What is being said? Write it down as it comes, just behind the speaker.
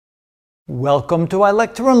Welcome to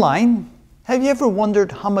iLecture Online. Have you ever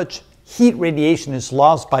wondered how much heat radiation is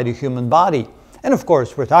lost by the human body? And of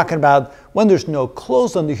course, we're talking about when there's no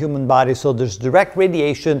clothes on the human body, so there's direct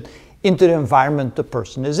radiation into the environment the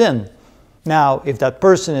person is in. Now, if that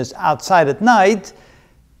person is outside at night,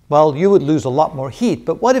 well, you would lose a lot more heat.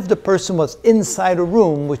 But what if the person was inside a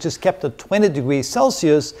room which is kept at 20 degrees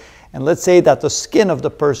Celsius, and let's say that the skin of the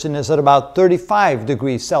person is at about 35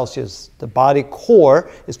 degrees Celsius. The body core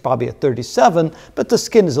is probably at 37, but the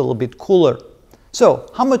skin is a little bit cooler. So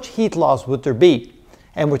how much heat loss would there be?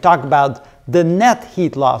 And we're talking about the net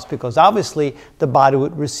heat loss, because obviously the body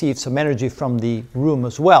would receive some energy from the room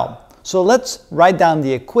as well. So let's write down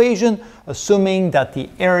the equation, assuming that the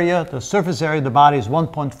area, the surface area of the body is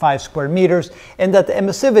 1.5 square meters, and that the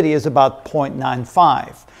emissivity is about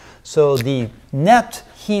 0.95. So the net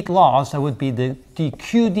heat loss, that would be the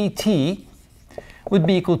dq dt, would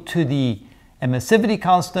be equal to the emissivity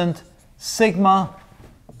constant, sigma,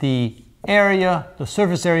 the area, the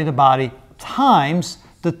surface area of the body, times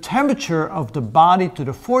the temperature of the body to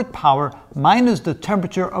the fourth power minus the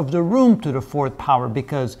temperature of the room to the fourth power,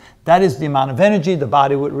 because that is the amount of energy the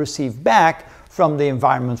body would receive back from the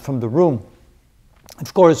environment, from the room.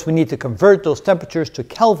 Of course, we need to convert those temperatures to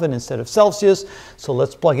Kelvin instead of Celsius. So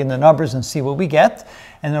let's plug in the numbers and see what we get.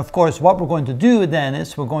 And of course, what we're going to do then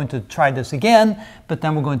is we're going to try this again, but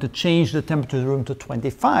then we're going to change the temperature of the room to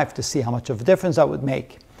 25 to see how much of a difference that would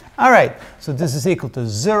make. All right, so this is equal to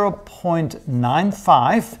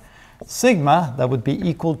 0.95 sigma. That would be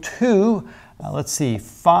equal to, let's see,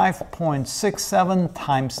 5.67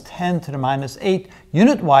 times 10 to the minus 8.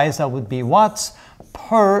 Unit-wise, that would be watts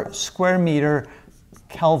per square meter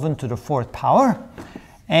Kelvin to the fourth power.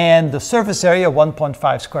 And the surface area,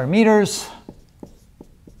 1.5 square meters.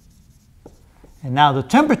 And now the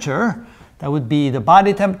temperature, that would be the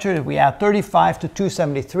body temperature. If we add 35 to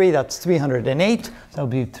 273, that's 308. So that would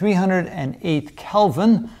be 308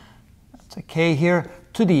 Kelvin, that's a K here,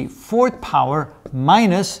 to the fourth power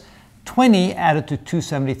minus 20 added to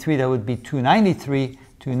 273, that would be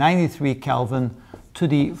 293 Kelvin to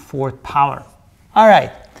the fourth power. All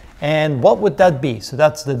right, and what would that be? So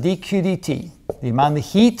that's the dq dt, the amount of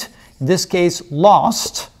heat, in this case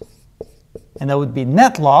lost, and that would be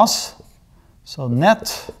net loss. So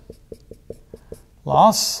net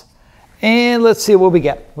loss, and let's see what we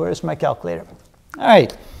get. Where's my calculator? All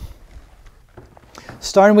right,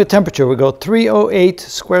 starting with temperature, we go 308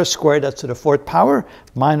 square, that's to the fourth power,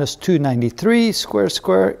 minus 293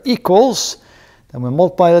 square equals, then we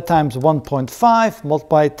multiply that times 1.5,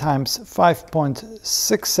 multiply it times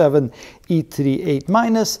 5.67 e to the 8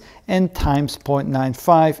 minus, and times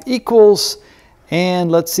 0.95 equals,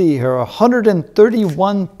 and let's see here,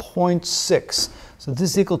 131.6. So this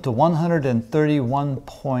is equal to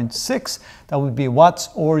 131.6. That would be watts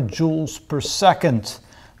or joules per second.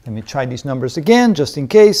 Let me try these numbers again, just in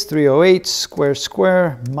case. 308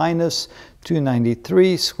 square minus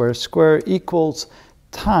 293 square equals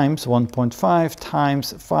times 1.5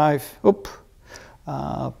 times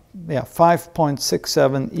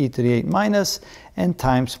 5.67 e to the 8 minus, and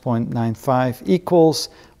times 0.95 equals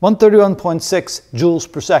 131.6 joules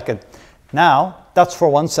per second. Now, that's for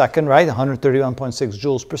 1 second, right? 131.6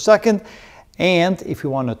 joules per second. And if we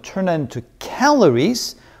want to turn that into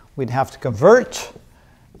calories, we'd have to convert.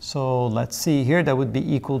 So let's see here, that would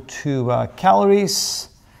be equal to calories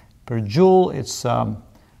per joule. It's, let's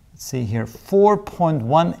see here,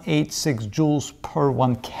 4.186 joules per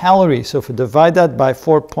 1 calorie. So if we divide that by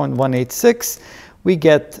 4.186, we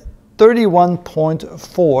get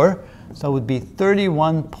 31.4. So that would be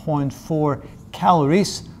 31.4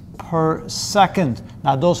 calories per second.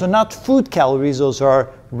 Now, those are not food calories, those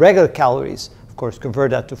are regular calories. Of course,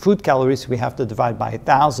 convert that to food calories, we have to divide by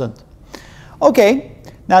 1,000. Okay,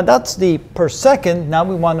 now that's the per second. Now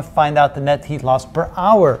we want to find out the net heat loss per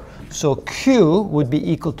hour. So Q would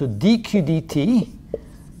be equal to dq dt,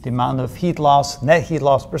 the amount of heat loss, net heat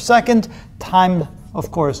loss per second, time,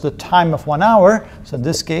 of course, the time of 1 hour. So in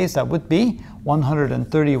this case, that would be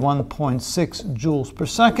 131.6 joules per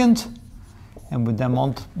second. And we then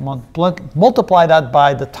multiply that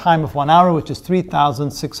by the time of 1 hour, which is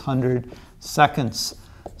 3,600 seconds.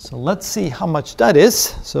 So let's see how much that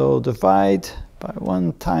is. So divide by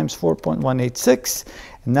 1 times 4.186.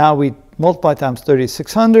 And now we multiply times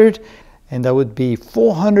 3,600. And that would be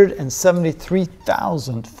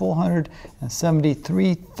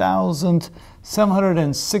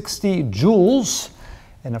 473,760 joules.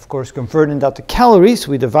 And of course, converting that to calories,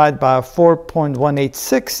 we divide by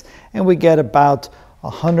 4.186, and we get about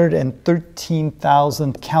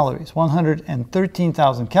 113,000 calories.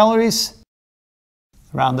 113,000 calories,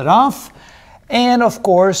 round it off. And of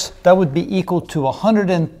course, that would be equal to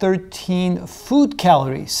 113 food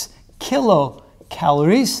calories,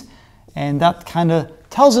 kilocalories. And that kind of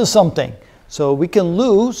tells us something. So we can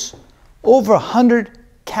lose over 100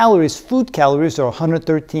 calories, food calories, or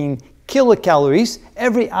 113 kilocalories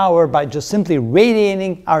every hour by just simply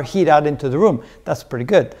radiating our heat out into the room. That's pretty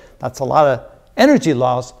good. That's a lot of energy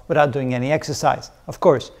loss without doing any exercise. Of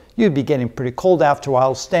course, you'd be getting pretty cold after a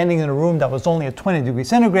while, standing in a room that was only at 20 degrees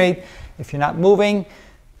centigrade. If you're not moving,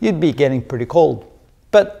 you'd be getting pretty cold.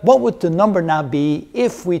 But what would the number now be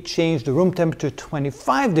if we change the room temperature to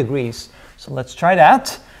 25 degrees? So let's try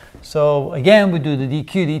that. So again, we do the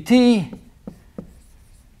dq dt.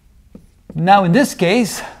 Now in this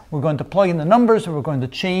case, we're going to plug in the numbers and we're going to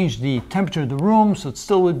change the temperature of the room. So it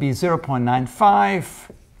still would be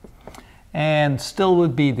 0.95 and still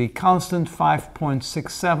would be the constant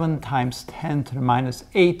 5.67 times 10 to the minus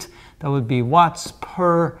 8. That would be watts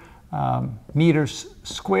per meters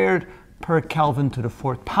squared per Kelvin to the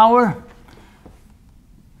 4th power.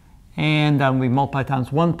 And then we multiply times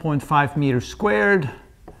 1.5 meters squared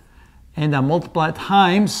and then multiply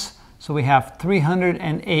times. So we have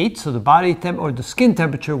 308, so the body temp or the skin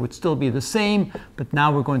temperature would still be the same, but now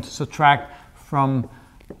we're going to subtract from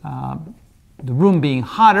the room being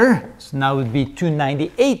hotter, so now it would be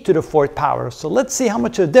 298 to the 4th power. So let's see how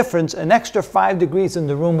much of a difference an extra 5 degrees in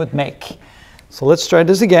the room would make. So let's try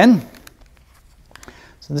this again.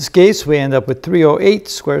 So in this case, we end up with 308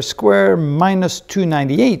 square square minus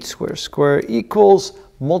 298 square square equals,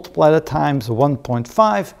 multiply that times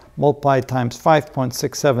 1.5, multiply times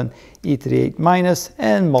 5.67 e to the 8 minus,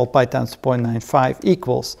 and multiply times 0.95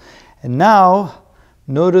 equals. And now,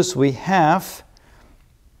 notice we have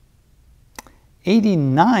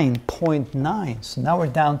 89.9. So now we're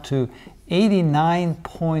down to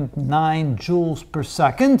 89.9 joules per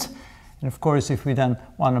second. And of course, if we then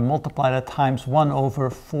want to multiply that times 1 over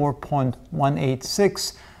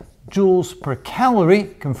 4.186 joules per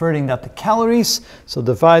calorie, converting that to calories, so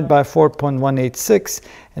divide by 4.186,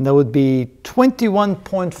 and that would be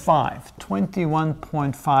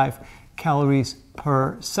 21.5 calories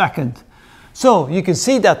per second. So you can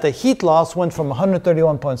see that the heat loss went from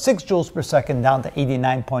 131.6 joules per second down to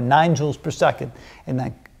 89.9 joules per second. And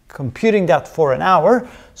then computing that for an hour,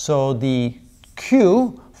 so the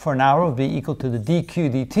Q for an hour would be equal to the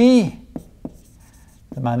dq dt,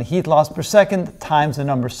 the amount of heat loss per second, times the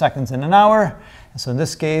number of seconds in an hour. And so in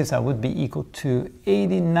this case, that would be equal to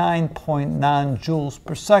 89.9 joules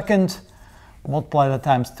per second. Multiply that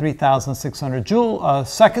times 3,600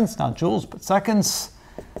 seconds, not joules, but seconds.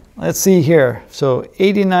 Let's see here. So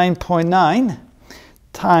 89.9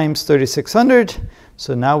 times 3,600.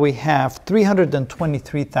 So now we have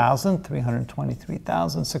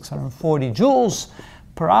 323,640 joules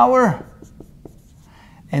per hour.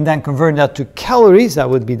 And then convert that to calories, that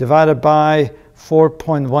would be divided by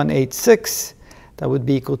 4.186. That would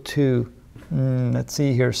be equal to, let's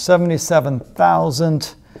see here,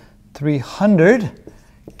 77,300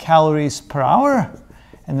 calories per hour.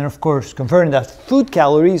 And then, of course, converting that to food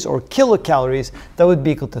calories or kilocalories, that would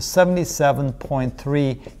be equal to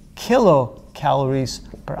 77.3 kilocalories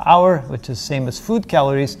per hour, which is the same as food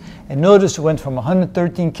calories. And notice it went from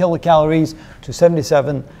 113 kilocalories to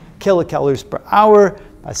 77 kilocalories per hour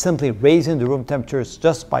by simply raising the room temperatures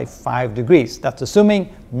just by 5 degrees. That's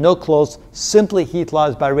assuming no clothes, simply heat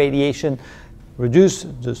loss by radiation, reduce,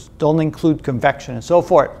 just don't include convection and so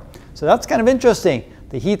forth. So that's kind of interesting.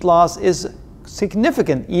 The heat loss is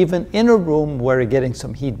significant even in a room where you're getting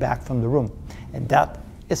some heat back from the room. And that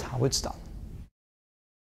is how it's done.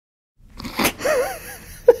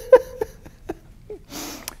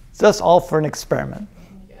 It's just all for an experiment.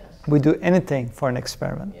 Yes. We do anything for an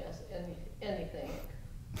experiment. Yes.